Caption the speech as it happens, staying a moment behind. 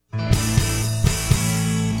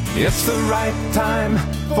It's the right time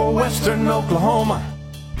for Western Oklahoma.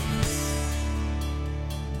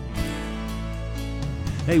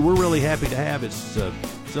 Hey, we're really happy to have this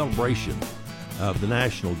celebration of the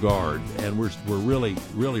National Guard, and we're really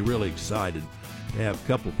excited to have a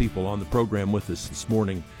couple of people on the program with us this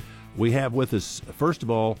morning. We have with us, first of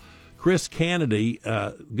all, Chris Canady.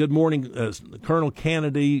 Good morning, Colonel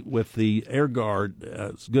Canady with the Air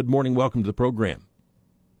Guard. Good morning. Welcome to the program.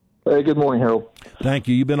 Hey, good morning, Harold. Thank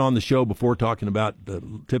you. You've been on the show before talking about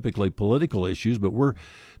typically political issues, but we're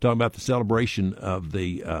talking about the celebration of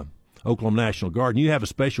the Oklahoma National Guard. And you have a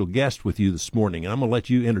special guest with you this morning, and I'm going to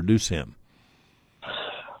let you introduce him.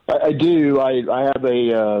 I do. I have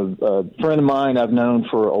a friend of mine I've known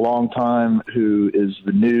for a long time who is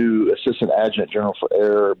the new Assistant Adjutant General for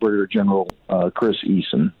Air, Brigadier General Chris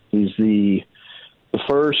Eason. He's the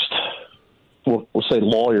first, we'll say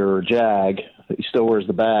lawyer or JAG. He still wears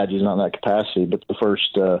the badge. He's not in that capacity, but the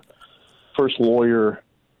first lawyer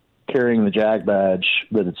carrying the JAG badge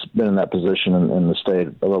that's been in that position in the state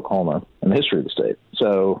of Oklahoma, in the history of the state.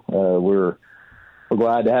 So we're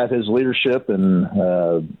glad to have his leadership and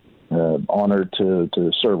honored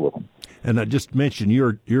to serve with him. And I just mentioned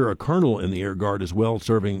you're a colonel in the Air Guard as well,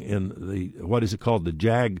 serving in the, what is it called, the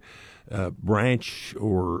JAG branch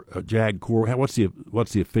or JAG Corps? What's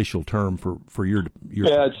the official term for your?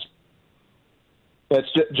 Yeah, it's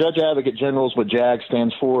Judge Advocate General is what JAG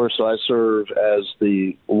stands for. So I serve as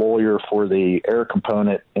the lawyer for the air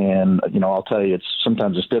component, and I'll tell you,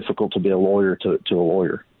 sometimes it's difficult to be a lawyer to a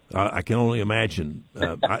lawyer. I can only imagine.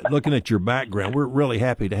 Looking at your background, we're really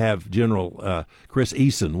happy to have General Chris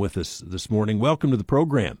Eason with us this morning. Welcome to the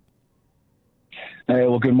program. Hey,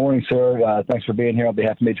 well, good morning, sir. Thanks for being here on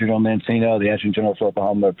behalf of Major General Mancino, the Adjutant General for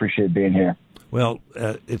Oklahoma. I appreciate being here. Well,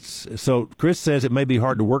 so Chris says it may be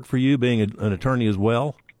hard to work for you, being an attorney as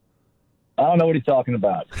well. I don't know what he's talking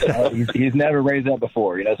about. He's never raised that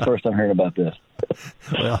before. It's the first I'm hearing about this.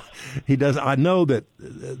 Well, he does. I know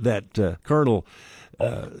that Colonel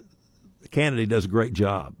Canady does a great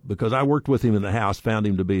job, because I worked with him in the House, found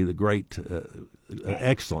him to be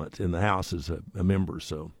excellent in the House as a member.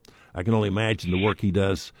 So I can only imagine the work he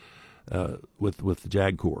does with the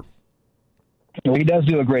JAG Corps. Well, he does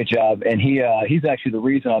do a great job, and he's actually the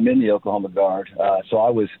reason I'm in the Oklahoma Guard.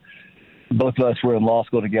 Both of us were in law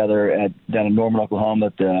school together down in Norman, Oklahoma,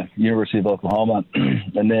 at the University of Oklahoma,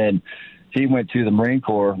 and then he went to the Marine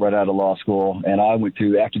Corps right out of law school, and I went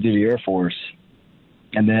to active duty Air Force.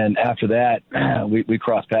 And then after that, we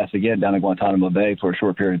crossed paths again down in Guantanamo Bay for a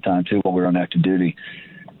short period of time, too, while we were on active duty.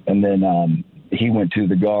 And then he went to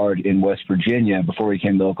the Guard in West Virginia before he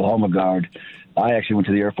came to the Oklahoma Guard. I actually went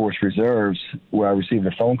to the Air Force Reserves, where I received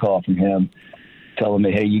a phone call from him telling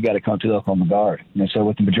me, hey, you got to come to the Oklahoma Guard. And so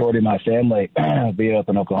with the majority of my family being up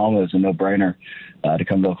in Oklahoma, it was a no-brainer to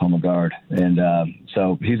come to the Oklahoma Guard. And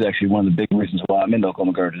so he's actually one of the big reasons why I'm in the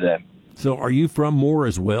Oklahoma Guard today. So are you from Moore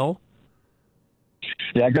as well?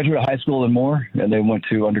 Yeah, I graduated high school in Moore, and then went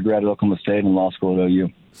to undergrad at Oklahoma State and law school at OU.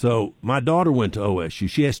 So my daughter went to OSU.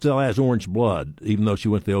 She still has orange blood, even though she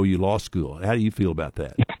went to the OU Law School. How do you feel about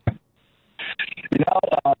that?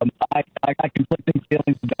 I got conflicting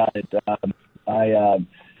feelings about it.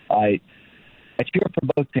 I cheer for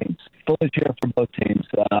both teams, fully cheer for both teams.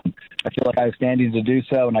 I feel like I have standing to do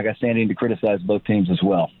so, and I got standing to criticize both teams as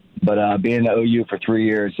well. But being at OU for 3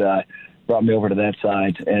 years brought me over to that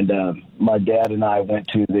side, and my dad and I went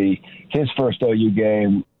to his first OU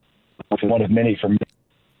game, which was one of many for me.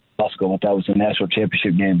 School. That was the national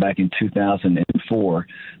championship game back in 2004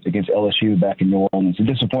 against LSU back in New Orleans. A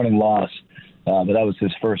disappointing loss, but that was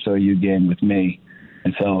his first OU game with me.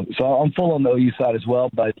 And so I'm full on the OU side as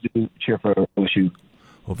well, but I do cheer for OSU.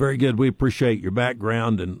 Well, very good. We appreciate your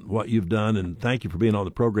background and what you've done, and thank you for being on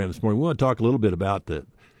the program this morning. We want to talk a little bit about the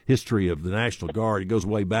history of the National Guard. It goes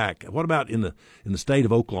way back. What about in the state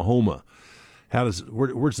of Oklahoma?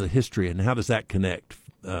 Where's the history, and how does that connect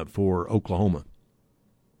for Oklahoma?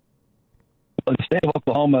 In the state of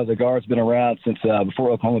Oklahoma, the Guard's been around since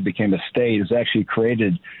before Oklahoma became a state. It was actually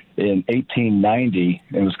created in 1890.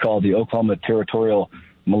 It was called the Oklahoma Territorial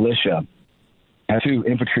Militia. It had 2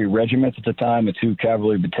 infantry regiments at the time, and 2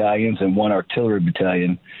 cavalry battalions, and 1 artillery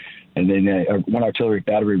battalion, and then 1 artillery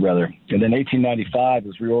battery, rather. And then 1895 it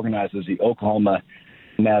was reorganized as the Oklahoma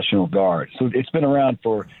National Guard. So it's been around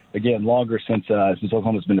for, again, longer since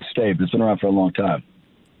Oklahoma's been a state, but it's been around for a long time.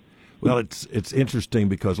 Well, it's interesting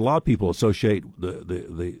because a lot of people associate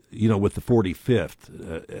the with the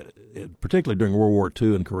 45th, particularly during World War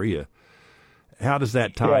II in Korea. How does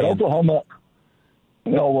that tie in? Oklahoma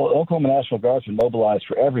National Guard's been mobilized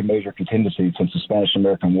for every major contingency since the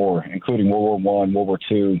Spanish-American War, including World War I, World War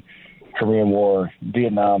II, Korean War,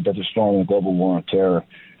 Vietnam, Desert Storm, and the global war on terror,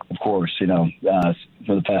 of course, for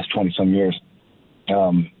the past 20-some years.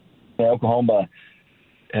 Oklahoma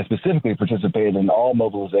has specifically participated in all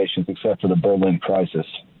mobilizations except for the Berlin crisis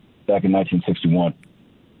back in 1961.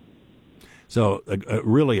 So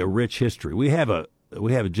really a rich history. We have a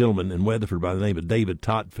gentleman in Weatherford by the name of David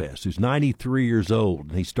Totfast, who's 93 years old,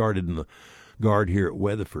 and he started in the Guard here at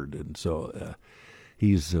Weatherford. And so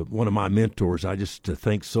he's one of my mentors. I just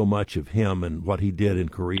think so much of him and what he did in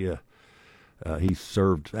Korea. He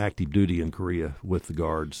served active duty in Korea with the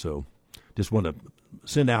Guard. So just want to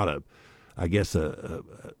send out a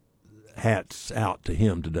hats out to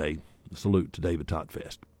him today. A salute to David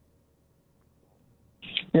Totfast.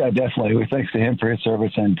 Yeah, definitely. Thanks to him for his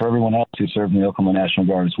service and for everyone else who served in the Oklahoma National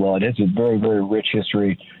Guard as well. It is a very, very rich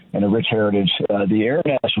history and a rich heritage. The Air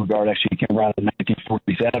National Guard actually came around in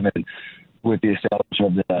 1947 with the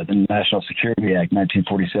establishment of the National Security Act,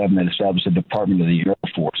 1947, that established the Department of the Air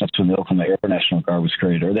Force. That's when the Oklahoma Air National Guard was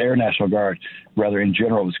created, or the Air National Guard, rather, in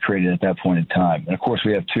general, was created at that point in time. And, of course,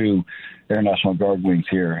 we have two Air National Guard wings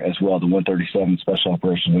here as well, the 137 Special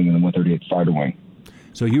Operations Wing and the 138 Fighter Wing.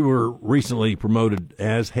 So you were recently promoted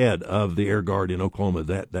as head of the Air Guard in Oklahoma,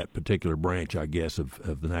 that particular branch, I guess,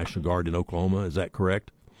 of the National Guard in Oklahoma. Is that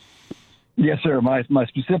correct? Yes, sir. My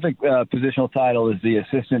specific positional title is the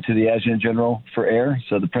Assistant to the Adjutant General for Air,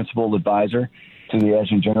 so the Principal Advisor to the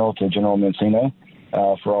Adjutant General, to General Mancino,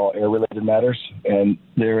 for all air-related matters. And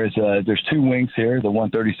there's two wings here, the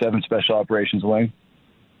 137 Special Operations Wing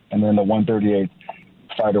and then the 138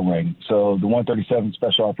 Fighter Wing. So the 137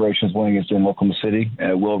 Special Operations Wing is in Oklahoma City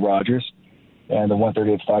at Will Rogers, and the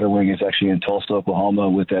 138 Fighter Wing is actually in Tulsa, Oklahoma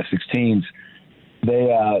with F-16s.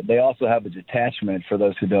 They also have a detachment, for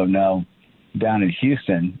those who don't know, down in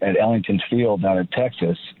Houston at Ellington Field down in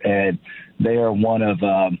Texas, and they are one of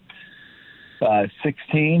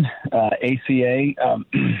 16 ACA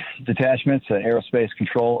detachments. An Aerospace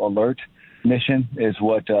Control Alert mission is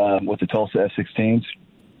what the Tulsa F-16s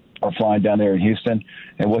are flying down there in Houston.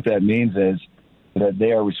 And what that means is that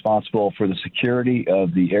they are responsible for the security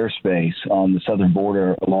of the airspace on the southern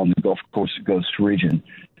border along the Gulf Coast region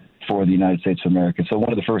for the United States of America. So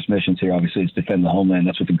one of the first missions here, obviously, is defend the homeland.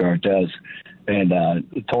 That's what the Guard does. And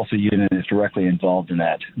the Tulsa unit is directly involved in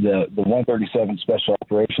that. The 137 Special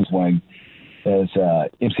Operations Wing is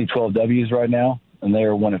MC-12Ws right now, and they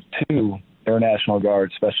are one of two Air National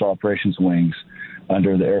Guard Special Operations Wings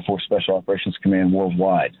under the Air Force Special Operations Command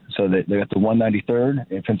worldwide. So they got the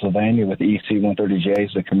 193rd in Pennsylvania with the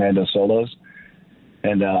EC-130Js, the Commando Solos,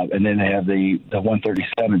 and then they have the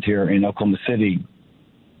 137th here in Oklahoma City.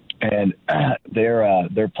 And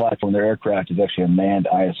their platform, their aircraft, is actually a manned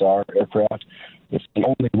ISR aircraft. It's the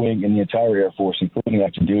only wing in the entire Air Force, including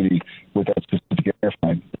active duty, with that specific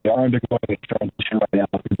airframe. They are undergoing a transition right now,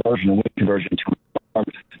 a wing conversion to an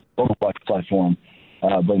armed platform.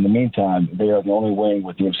 But in the meantime, they are the only wing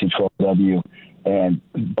with the MC-12W. And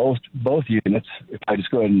both units, if I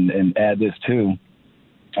just go ahead and add this too,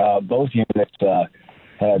 both units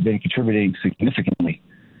have been contributing significantly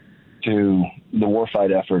to the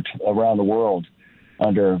warfight effort around the world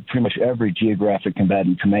under pretty much every geographic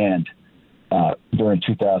combatant command during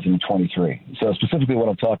 2023. So specifically what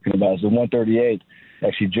I'm talking about is the 138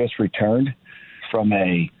 actually just returned from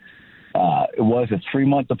it was a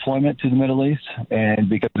 3-month deployment to the Middle East, and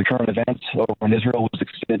because of the current events over in Israel was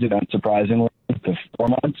extended, unsurprisingly, to 4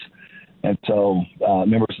 months. And so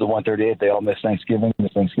members of the 138, they all missed Thanksgiving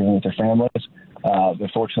with their families.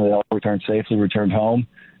 Unfortunately, they all returned safely, returned home.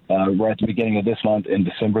 Right at the beginning of this month, in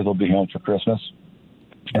December, they'll be home for Christmas.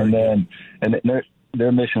 And then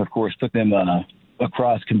their mission, of course, took them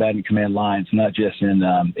across combatant command lines, not just in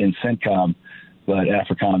CENTCOM, but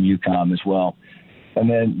AFRICOM, EUCOM as well. And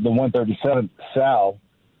then the 137th SAL,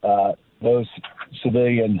 those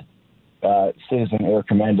civilian citizen air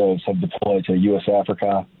commandos have deployed to U.S.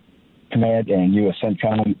 Africa Command and U.S.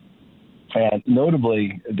 CENTCOM. And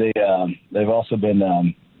notably, they've also been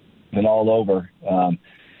all over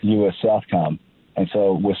U.S. Southcom. And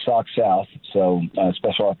so with SOC South, so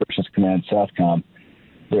Special Operations Command Southcom,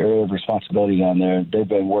 their area of responsibility down there, they've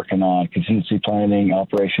been working on contingency planning,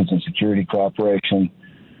 operations, and security cooperation.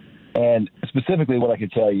 And specifically what I can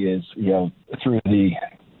tell you is, through the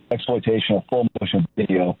exploitation of full motion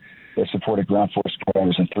video, they supported ground force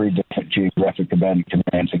commanders in 3 different geographic combatant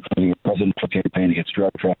commands, including a presidential campaign against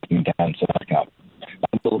drug trafficking down in Southcom.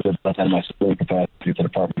 A little bit about that in my civilian capacity with the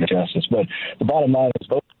Department of Justice. But the bottom line is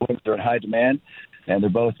both wings are in high demand, and they're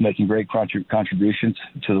both making great contributions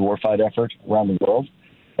to the warfight effort around the world.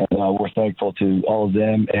 And we're thankful to all of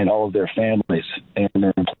them and all of their families and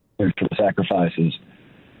their employers for the sacrifices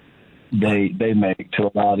they make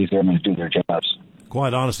to allow these airmen to do their jobs.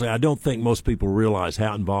 Quite honestly, I don't think most people realize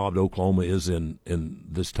how involved Oklahoma is in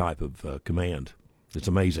this type of command. It's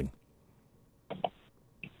amazing.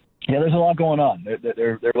 Yeah, there's a lot going on.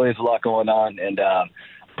 There really is a lot going on, and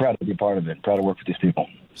proud to be part of it. Proud to work with these people.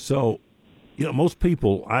 So, most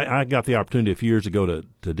people, I got the opportunity a few years ago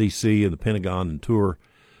to D.C. and the Pentagon and tour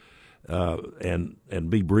and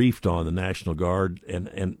be briefed on the National Guard,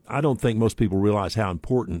 and I don't think most people realize how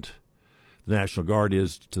important the National Guard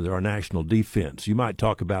is to our national defense. You might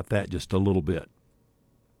talk about that just a little bit.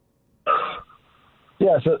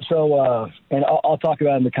 Yeah, so and I'll talk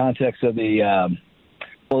about it in the context of the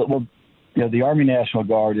the Army National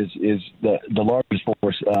Guard is the largest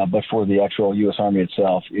force, but for the actual U.S. Army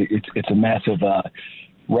itself, it's a massive,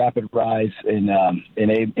 rapid rise in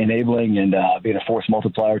enabling and being a force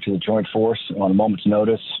multiplier to the joint force on a moment's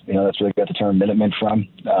notice. That's where they got the term Minutemen from,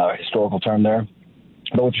 historical term there.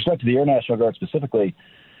 But with respect to the Air National Guard specifically,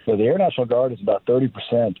 the Air National Guard is about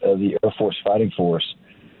 30% of the Air Force fighting force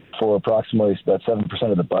for approximately about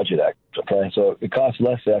 7% of the budget. Okay, so it costs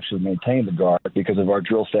less to actually maintain the Guard because of our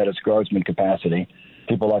drill status guardsman capacity.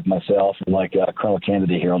 People like myself and like Colonel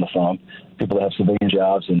Kennedy here on the phone, people that have civilian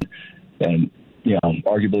jobs and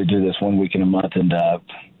arguably do this 1 week in a month and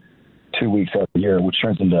 2 weeks out of the year, which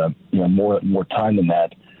turns into more time than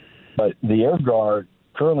that. But the Air Guard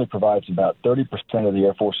currently provides about 30% of the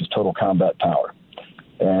Air Force's total combat power,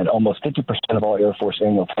 and almost 50% of all Air Force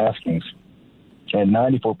annual taskings, and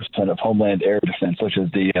 94% of Homeland Air Defense, such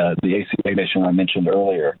as the ACA mission I mentioned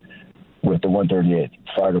earlier with the 138th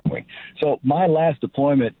Fighter Wing. So my last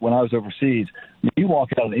deployment when I was overseas, you walk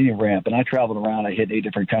out on any ramp, and I traveled around. I hit 8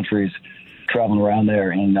 different countries, traveling around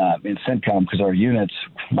there in CENTCOM because our units,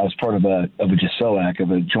 I was part of a JSOAC,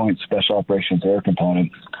 of a Joint Special Operations Air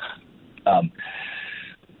Component.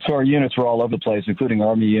 So our units were all over the place, including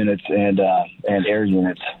Army units and air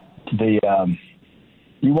units.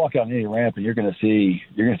 You walk out on any ramp and you're going to see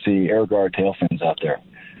Air Guard tail fins out there.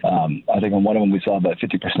 I think on one of them we saw about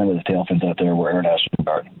 50% of the tail fins out there were Air National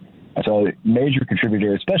Guard. And so major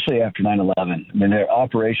contributor, especially after 9/11. I mean,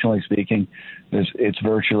 operationally speaking, it's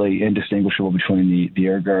virtually indistinguishable between the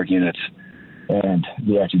Air Guard units and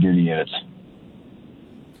the active duty units.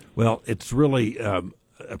 Well, it's really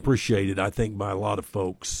appreciated, I think, by a lot of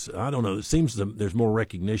folks. I don't know. It seems there's more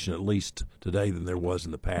recognition, at least today, than there was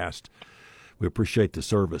in the past. We appreciate the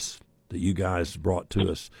service that you guys brought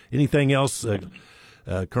to us. Anything else,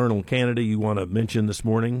 Colonel Kennedy, you want to mention this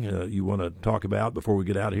morning, you want to talk about before we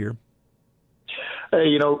get out of here?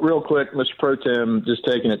 Hey, real quick, Mr. Pro Tem, just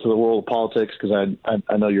taking it to the world of politics, because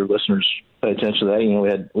I know your listeners pay attention to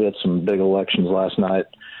that. We had some big elections last night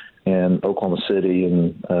in Oklahoma City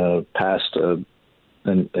and passed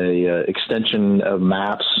an extension of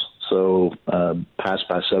maps, so passed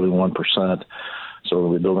by 71%. So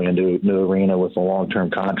we'll be building a new arena with a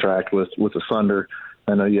long-term contract with the Thunder.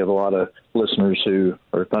 I know you have a lot of listeners who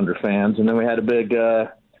are Thunder fans. And then we had a big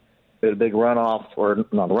runoff, or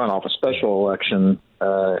not a runoff, a special election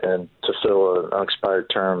and to fill an unexpired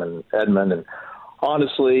term in Edmond. And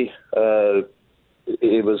honestly,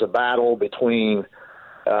 it was a battle between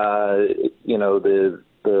the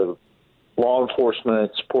law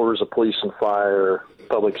enforcement, supporters of police and fire,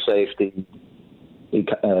 public safety,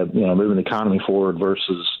 moving the economy forward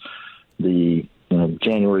versus the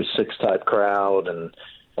January 6th type crowd and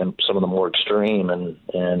some of the more extreme, and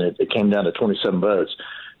it came down to 27 votes.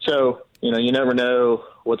 So you never know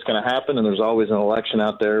what's going to happen, and there's always an election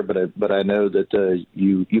out there. But I know that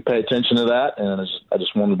you pay attention to that, and I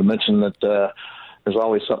just wanted to mention that there's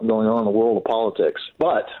always something going on in the world of politics.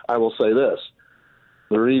 But I will say this: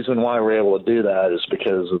 the reason why we're able to do that is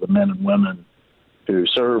because of the men and women who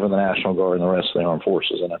serve in the National Guard and the rest of the armed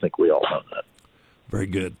forces, and I think we all know that. Very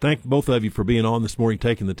good. Thank both of you for being on this morning,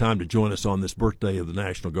 taking the time to join us on this birthday of the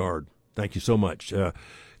National Guard. Thank you so much.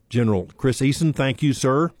 General Chris Eason, thank you,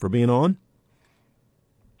 sir, for being on.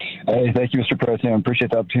 Hey, thank you, Mr. President. I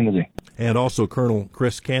appreciate the opportunity. And also Colonel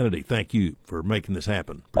Chris Kennedy, thank you for making this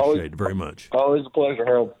happen. Appreciate it very much. Always a pleasure,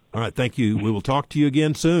 Harold. All right, thank you. We will talk to you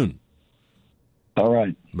again soon. All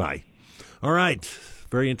right. Bye. All right.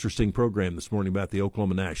 Very interesting program this morning about the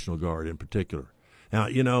Oklahoma National Guard in particular. Now,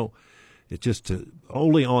 it's just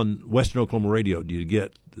only on Western Oklahoma Radio do you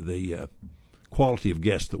get the quality of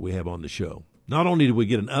guests that we have on the show. Not only do we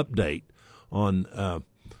get an update on, the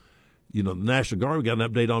National Guard, we got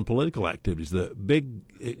an update on political activities. The big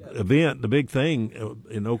event, the big thing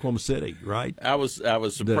in Oklahoma City, right? I was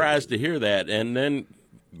surprised to hear that, and then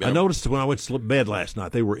I noticed when I went to bed last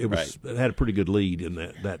night, it had a pretty good lead in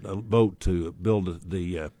that vote to build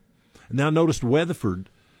the. And now I noticed Weatherford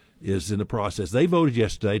is in the process. They voted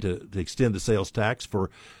yesterday to extend the sales tax for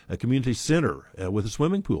a community center with a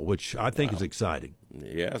swimming pool, which I think is exciting.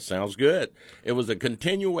 Yeah, sounds good. It was a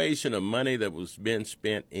continuation of money that was being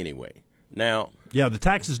spent anyway. Now, yeah, the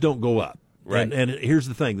taxes don't go up. Right. And here's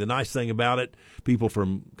the thing. The nice thing about it, people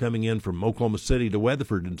from coming in from Oklahoma City to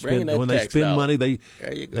Weatherford, and when they spend money,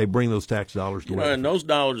 they bring those tax dollars to Weatherford. And those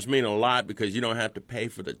dollars mean a lot because you don't have to pay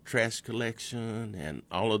for the trash collection and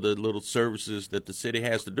all of the little services that the city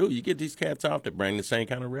has to do. You get these cats off that bring the same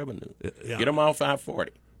kind of revenue. Yeah. Get them off I-40.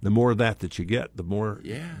 The more of that you get, the more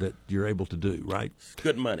that you're able to do, right? It's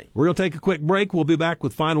good money. We're going to take a quick break. We'll be back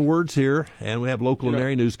with final words here, and we have local and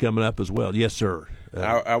area news coming up as well. Yes, sir.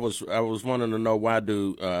 I was wanting to know, why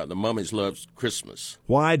do the mummies love Christmas?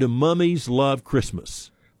 Why do mummies love Christmas?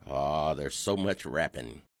 Oh, there's so much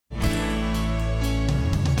rapping.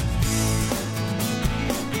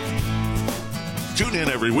 Tune in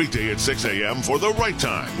every weekday at 6 a.m. for The Right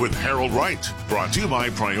Time with Harold Wright. Brought to you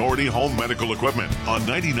by Priority Home Medical Equipment on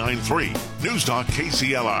 99.3 News Talk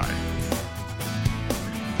KCLI.